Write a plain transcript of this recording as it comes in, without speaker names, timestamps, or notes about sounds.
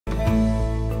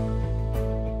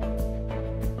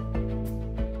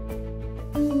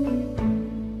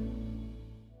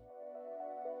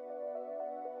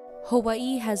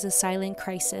Hawaii has a silent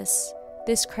crisis.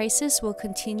 This crisis will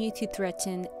continue to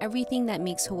threaten everything that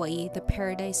makes Hawaii the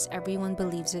paradise everyone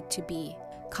believes it to be.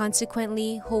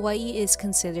 Consequently, Hawaii is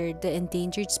considered the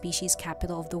endangered species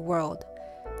capital of the world.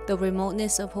 The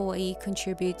remoteness of Hawaii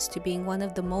contributes to being one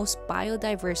of the most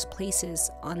biodiverse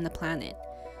places on the planet.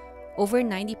 Over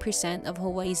 90% of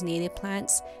Hawaii's native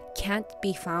plants can't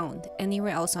be found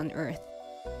anywhere else on Earth.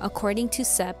 According to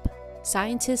CEP,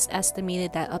 scientists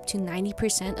estimated that up to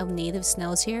 90% of native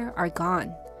snails here are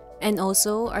gone. And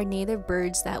also, our native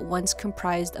birds that once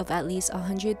comprised of at least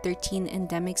 113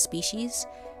 endemic species,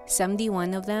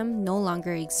 71 of them no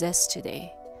longer exist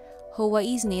today.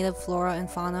 Hawaii's native flora and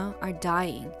fauna are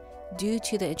dying due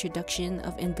to the introduction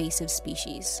of invasive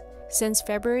species. Since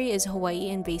February is Hawaii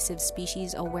Invasive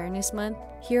Species Awareness Month,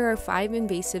 here are 5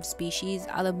 invasive species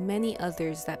out of many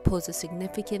others that pose a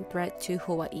significant threat to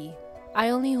Hawaii.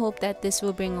 I only hope that this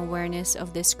will bring awareness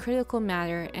of this critical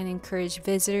matter and encourage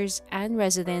visitors and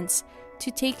residents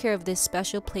to take care of this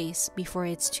special place before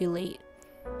it's too late.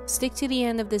 Stick to the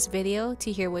end of this video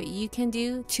to hear what you can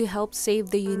do to help save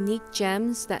the unique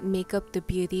gems that make up the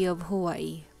beauty of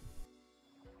Hawaii.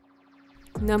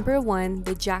 Number 1.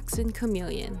 The Jackson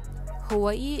chameleon.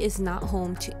 Hawaii is not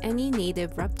home to any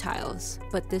native reptiles,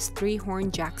 but this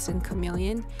 3-horned Jackson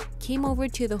chameleon came over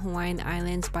to the Hawaiian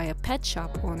Islands by a pet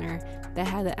shop owner that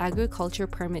had an agriculture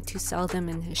permit to sell them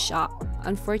in his shop.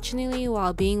 Unfortunately,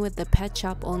 while being with the pet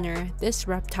shop owner, this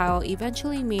reptile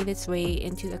eventually made its way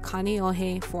into the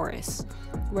Kaneohe forest,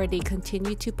 where they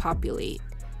continue to populate.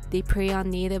 They prey on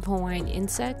native Hawaiian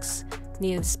insects,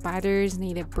 native spiders,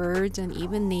 native birds, and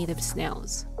even native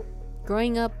snails.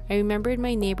 Growing up, I remembered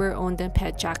my neighbor owned a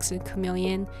pet Jackson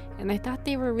chameleon, and I thought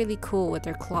they were really cool with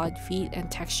their clawed feet and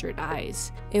textured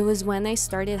eyes. It was when I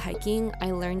started hiking,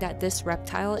 I learned that this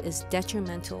reptile is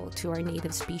detrimental to our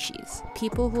native species.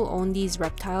 People who own these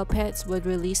reptile pets would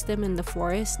release them in the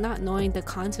forest, not knowing the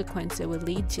consequence it would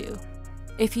lead to.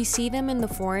 If you see them in the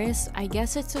forest, I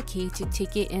guess it's okay to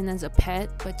take it in as a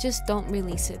pet, but just don't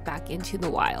release it back into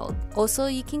the wild. Also,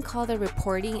 you can call the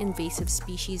Reporting Invasive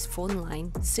Species phone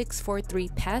line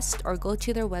 643-PEST or go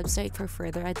to their website for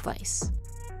further advice.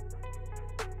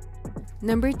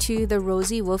 Number 2. The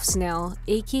Rosy wolf snail,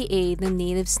 aka the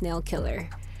native snail killer.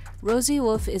 Rosy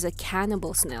wolf is a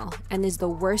cannibal snail and is the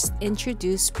worst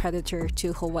introduced predator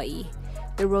to Hawaii.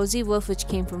 The rosy wolf, which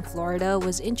came from Florida,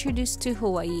 was introduced to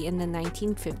Hawaii in the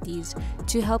 1950s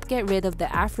to help get rid of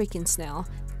the African snail,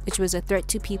 which was a threat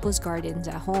to people's gardens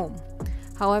at home.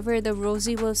 However, the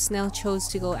rosy wolf snail chose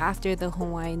to go after the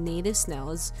Hawaiian native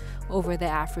snails over the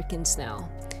African snail.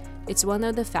 It's one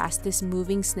of the fastest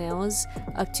moving snails,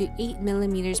 up to 8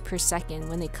 millimeters per second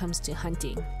when it comes to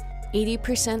hunting.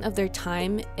 80% of their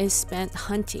time is spent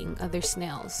hunting other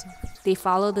snails. They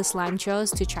follow the slime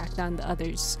trails to track down the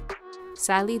others.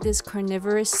 Sadly, this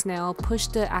carnivorous snail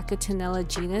pushed the Achatinella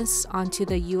genus onto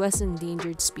the U.S.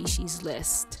 endangered species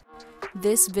list.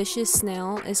 This vicious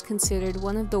snail is considered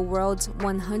one of the world's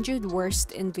 100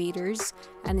 worst invaders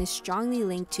and is strongly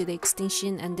linked to the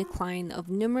extinction and decline of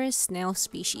numerous snail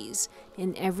species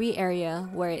in every area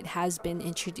where it has been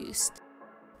introduced.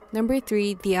 Number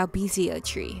 3. The Albizia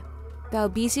tree. The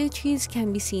Albizia trees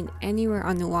can be seen anywhere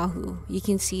on Oahu. You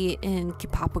can see it in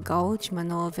Kipapa Gulch,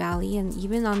 Manoa Valley, and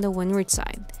even on the windward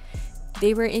side.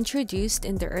 They were introduced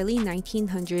in the early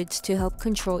 1900s to help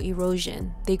control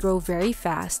erosion. They grow very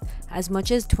fast, as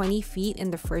much as 20 feet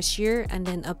in the first year and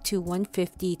then up to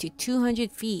 150 to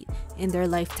 200 feet in their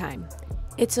lifetime.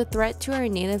 It's a threat to our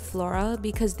native flora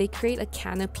because they create a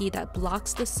canopy that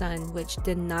blocks the sun, which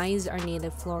denies our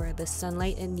native flora the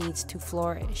sunlight it needs to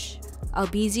flourish.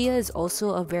 Albizia is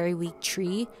also a very weak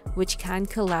tree, which can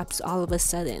collapse all of a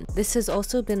sudden. This has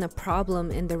also been a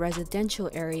problem in the residential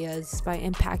areas by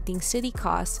impacting city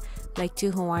costs like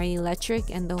to Hawaii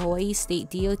Electric and the Hawaii State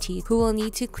DOT, who will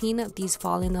need to clean up these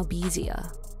fallen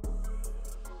albizia.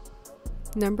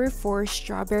 Number 4.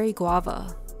 Strawberry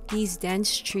guava. These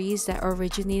dense trees that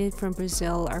originated from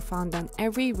Brazil are found on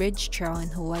every ridge trail in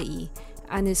Hawaii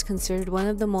and is considered one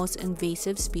of the most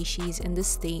invasive species in the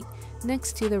state,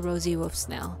 next to the rosy wolf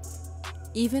snail.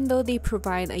 Even though they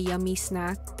provide a yummy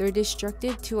snack, they're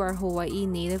destructive to our Hawaii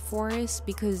native forests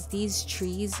because these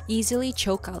trees easily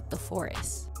choke out the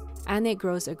forest, and it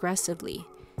grows aggressively.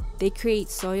 They create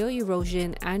soil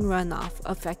erosion and runoff,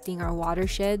 affecting our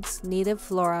watersheds, native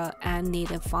flora, and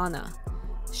native fauna.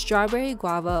 Strawberry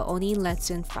guava only lets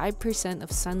in 5%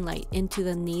 of sunlight into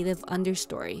the native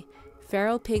understory.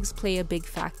 Feral pigs play a big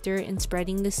factor in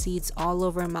spreading the seeds all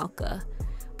over Mauka,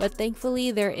 but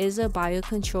thankfully there is a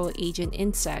biocontrol agent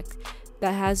insect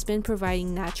that has been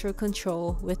providing natural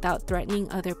control without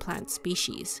threatening other plant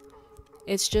species.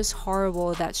 It's just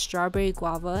horrible that strawberry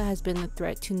guava has been a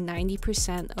threat to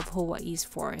 90% of Hawaii's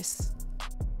forests.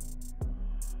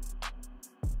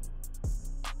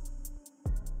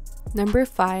 Number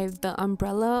 5, the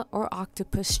umbrella or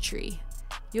octopus tree.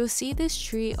 You'll see this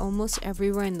tree almost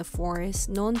everywhere in the forest,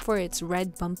 known for its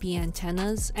red bumpy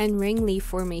antennas and ring leaf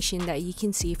formation that you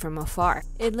can see from afar.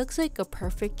 It looks like a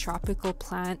perfect tropical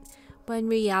plant, but in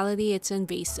reality it's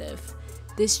invasive.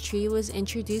 This tree was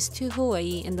introduced to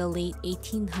Hawaii in the late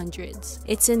 1800s.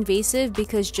 It's invasive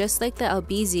because just like the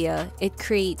Albizia, it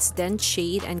creates dense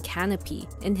shade and canopy,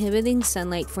 inhibiting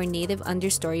sunlight for native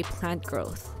understory plant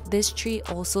growth. This tree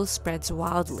also spreads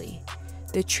wildly.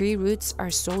 The tree roots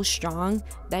are so strong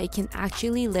that it can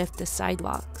actually lift the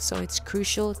sidewalk, so it's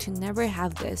crucial to never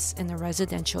have this in a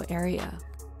residential area.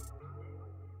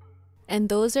 And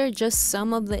those are just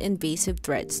some of the invasive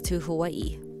threats to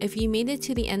Hawaii. If you made it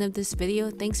to the end of this video,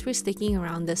 thanks for sticking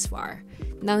around this far.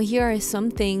 Now here are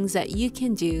some things that you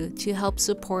can do to help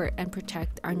support and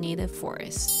protect our native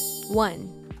forests.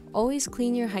 1. Always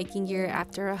clean your hiking gear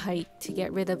after a hike to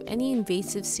get rid of any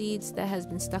invasive seeds that has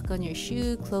been stuck on your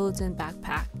shoe, clothes, and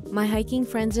backpack. My hiking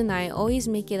friends and I always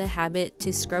make it a habit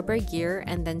to scrub our gear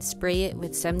and then spray it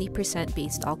with 70%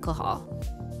 based alcohol.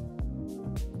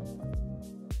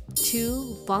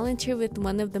 2. Volunteer with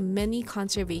one of the many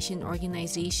conservation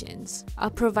organizations. I'll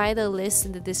provide a list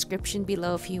in the description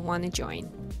below if you want to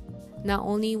join. Not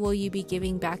only will you be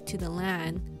giving back to the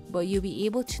land, but you'll be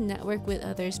able to network with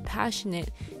others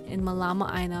passionate in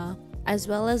Malama Aina, as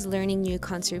well as learning new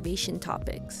conservation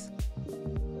topics.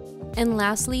 And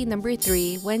lastly, number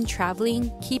 3, when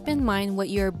traveling, keep in mind what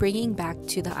you are bringing back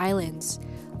to the islands.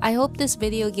 I hope this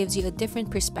video gives you a different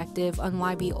perspective on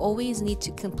why we always need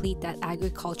to complete that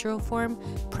agricultural form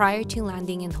prior to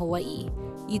landing in Hawaii.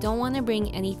 You don't want to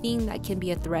bring anything that can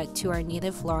be a threat to our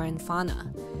native flora and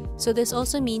fauna. So this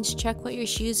also means check what your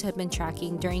shoes have been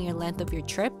tracking during your length of your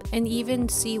trip, and even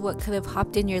see what could have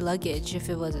hopped in your luggage if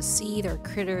it was a seed or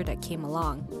critter that came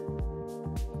along.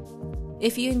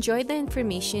 If you enjoyed the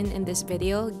information in this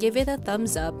video, give it a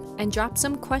thumbs up and drop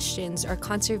some questions or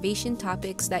conservation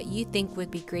topics that you think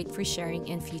would be great for sharing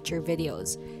in future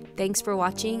videos. Thanks for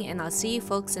watching, and I'll see you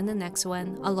folks in the next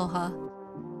one. Aloha!